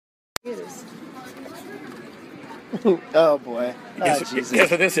Oh boy. Guess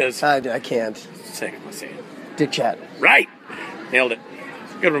what this is? I can't. Second, let's see it. Dickchat. Right! Nailed it.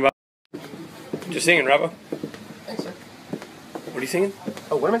 Good one, Bob. Just singing, Robbo. Thanks, sir. What are you singing?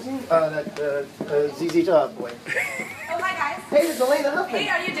 Oh, what am I singing? That ZZ Top, boy. Oh, hi, guys. Hey, it's Elena Huffman. Hey,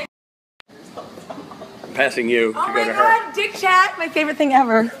 are you Dick? I'm passing you to Oh go my to her. God, Dick Chat, my favorite thing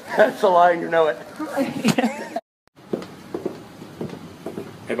ever. That's a lie, and you know it.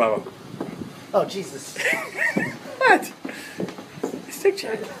 Hey, Bobo. Oh, Jesus. What? It's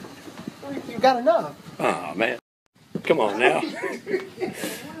Dickchat. You got enough. Oh, man. Come on now.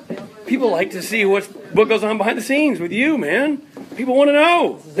 People like to see what goes on behind the scenes with you, man. People want to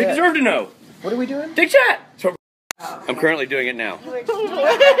know. They deserve to know. What are we doing? Dickchat! So I'm currently doing it now. Is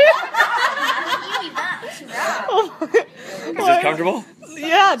this comfortable?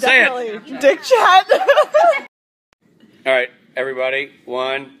 Yeah, definitely. Dickchat. All right, everybody.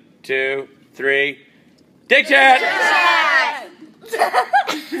 1, 2, 3. Dickchat!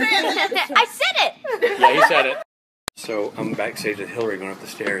 I said it! Yeah, he said it. So I'm backstage with Hillary going up the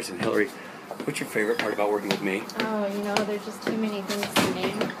stairs. And Hillary, what's your favorite part about working with me? Oh, you know, there's just too many things to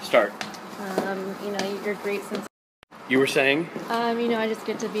name. Start. You know, you're great since... You were saying? you know, I just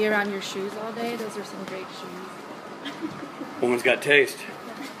get to be around your shoes all day. Those are some great shoes. Woman's got taste.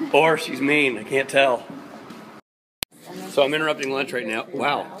 Or she's mean. I can't tell. So I'm interrupting lunch right now.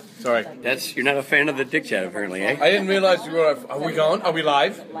 Wow. Sorry. You're not a fan of the Dickchat, apparently, eh? I didn't realize you were... Are we gone? Are we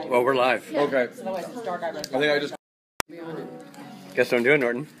live? Well, we're live. Okay. I think I just... Guess what I'm doing,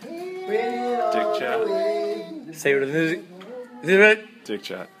 Norton? Dickchat. Say what it is. Is it?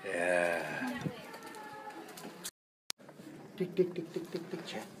 Dickchat. Yeah.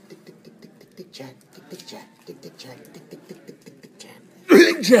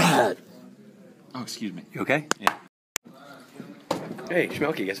 Dickchat. Oh, excuse me. You okay? Yeah. Hey,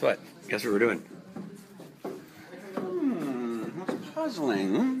 Schmelky, guess what? Guess what we're doing? That's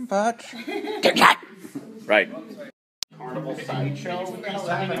puzzling, but... Dickchat! Right. Carnival sideshow?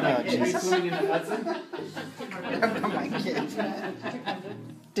 Oh, Jesus. My kid.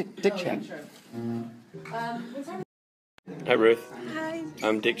 Dickchat. Hi, Ruth. Hi.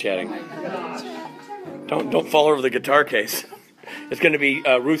 I'm Dick chatting. Don't fall over the guitar case. It's going to be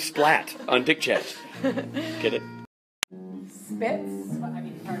Ruth Splat on Dickchat. Get it?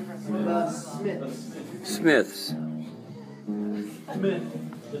 Smiths.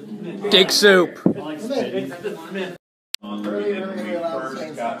 Dick soup. Earlier when we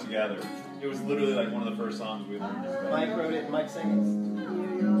first got together, it was literally like one of the first songs we learned. Mike wrote it, Mike sings.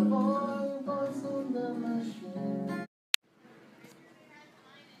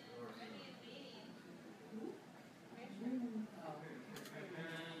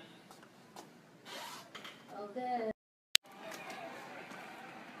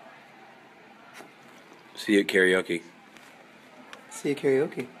 See you at karaoke. See you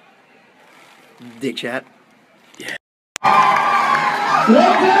karaoke. Dickchat. Yeah.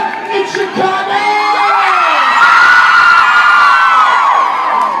 Welcome to Chicago!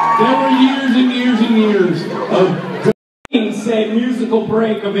 There were years and years and years of said musical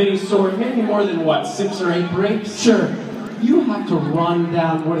break of any sort, maybe more than what, 6 or 8 breaks? Sure. You have to run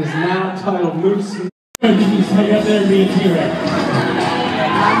down what is now titled Moose. Just hang up there and be a hero.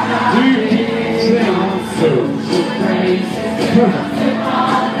 Do your thing. Sometimes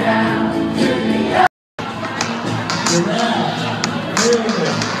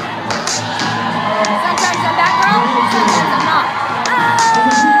I'm back row, sometimes I'm not.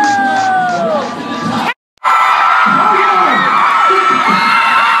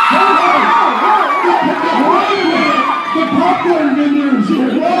 The popcorn vendors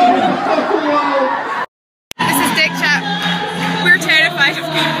here. This is Dick Chat. We're terrified of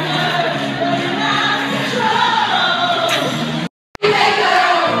God.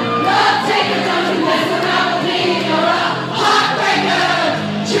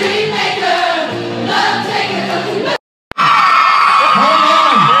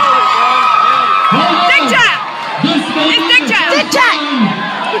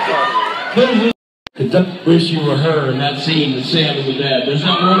 I wish you were her in that scene with Sam and the dad. There's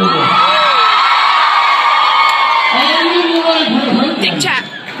not one of them. Oh, you didn't like her. Dick Chat.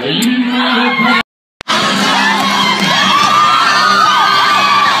 You didn't like her.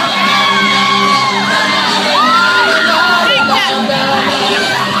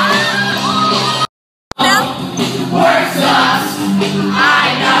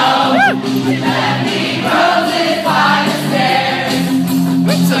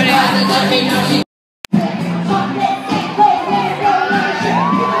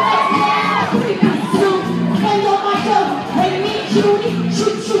 Shoot,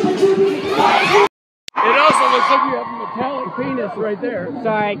 shoot, shoot, penis right there.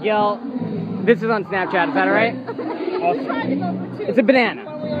 Sorry, Gil. This is on Snapchat. Is that alright? It's a banana.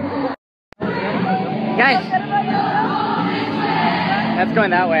 Guys, that's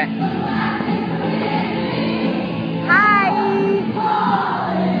going that way. Hi.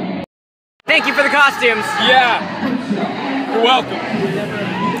 Thank you for the costumes. Yeah. You're welcome.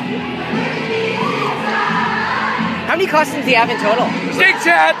 How many costumes do you have in total?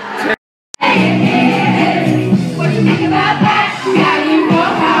 Dickchat. What you think about that? Now you know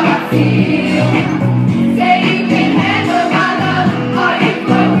how I feel. Say you can handle my love, or you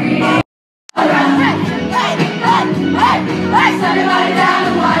for real. Around, hey, hey, hey, hey, hey. Set your body down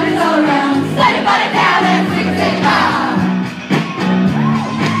and wind it all around. Set your body down and sing it loud.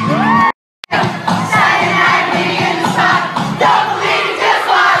 Shining light leading in the sun. Don't believe it, just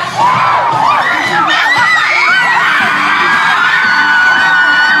watch.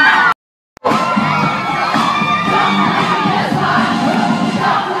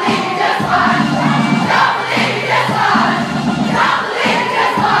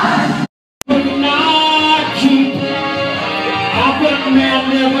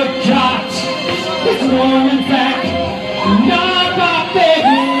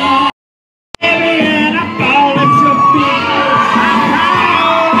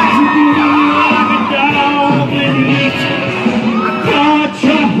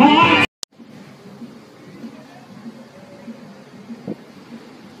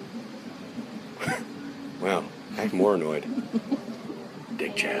 Wow, act more annoyed.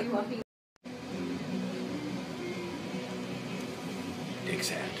 Dickchat.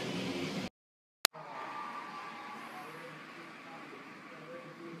 Dickchat.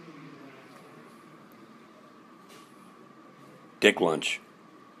 Dick lunch.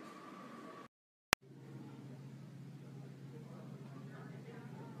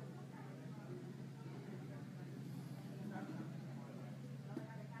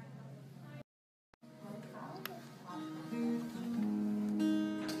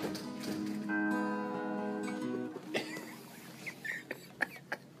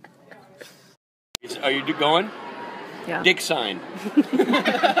 Are you going? Yeah. Dick sign. It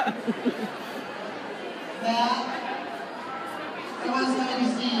was nice to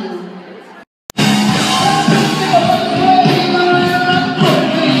see you.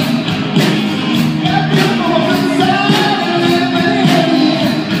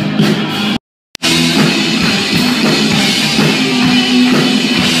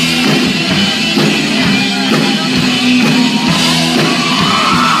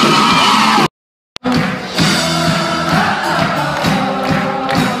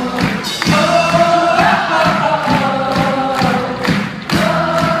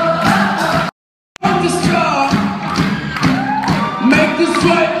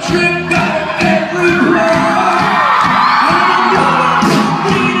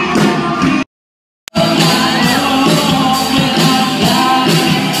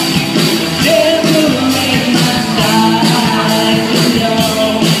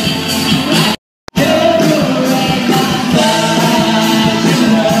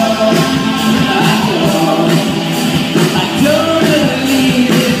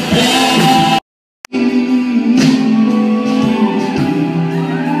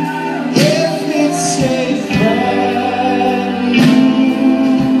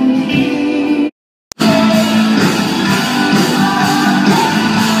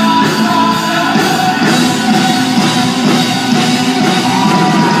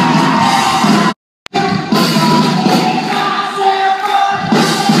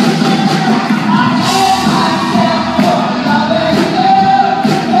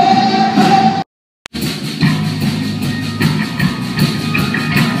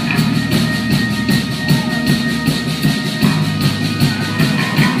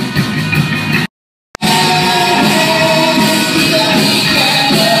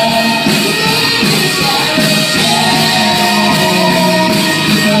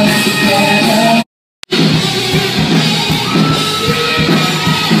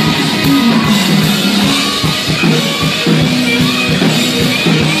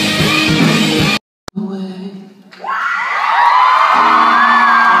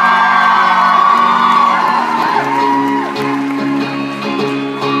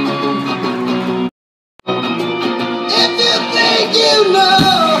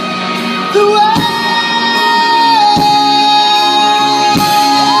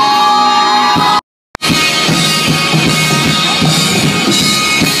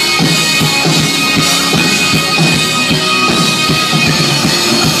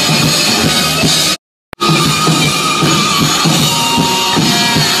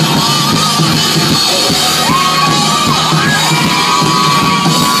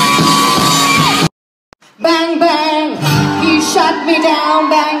 let me down,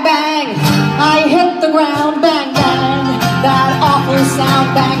 bang, bang. I hit the ground, bang, bang. That awful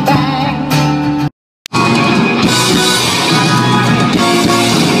sound, bang, bang.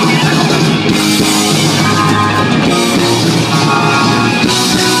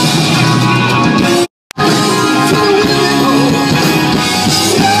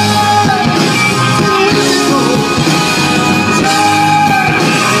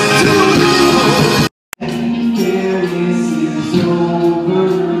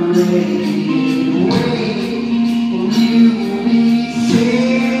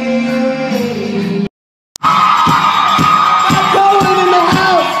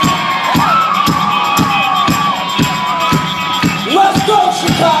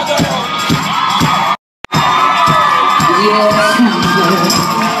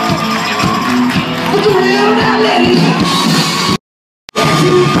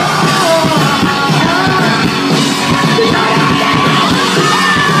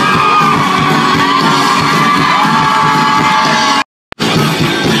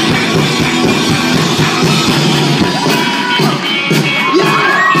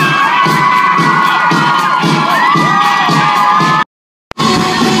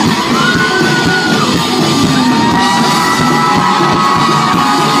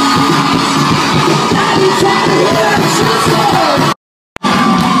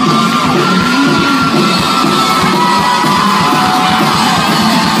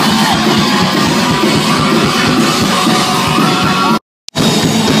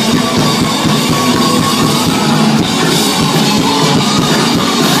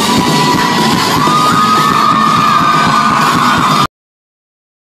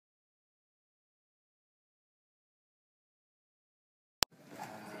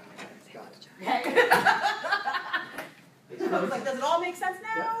 Like, does it all make sense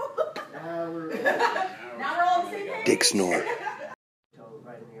now? Now we're Now we're all on the same page? Dick snore.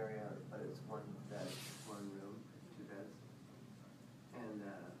 right in the area, but it's one bed, one room, 2 beds. And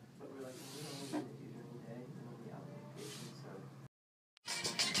but we're like, we don't need it during the day, and only out on vacation, so.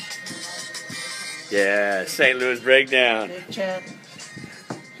 Yeah, St. Louis breakdown. Chat.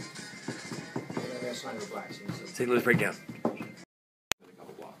 St. Louis breakdown. A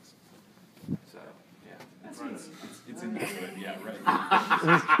couple blocks. So, yeah. It's in the hood, yeah, right.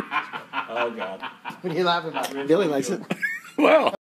 Oh, God. What are you laughing about? Billy likes it. Well.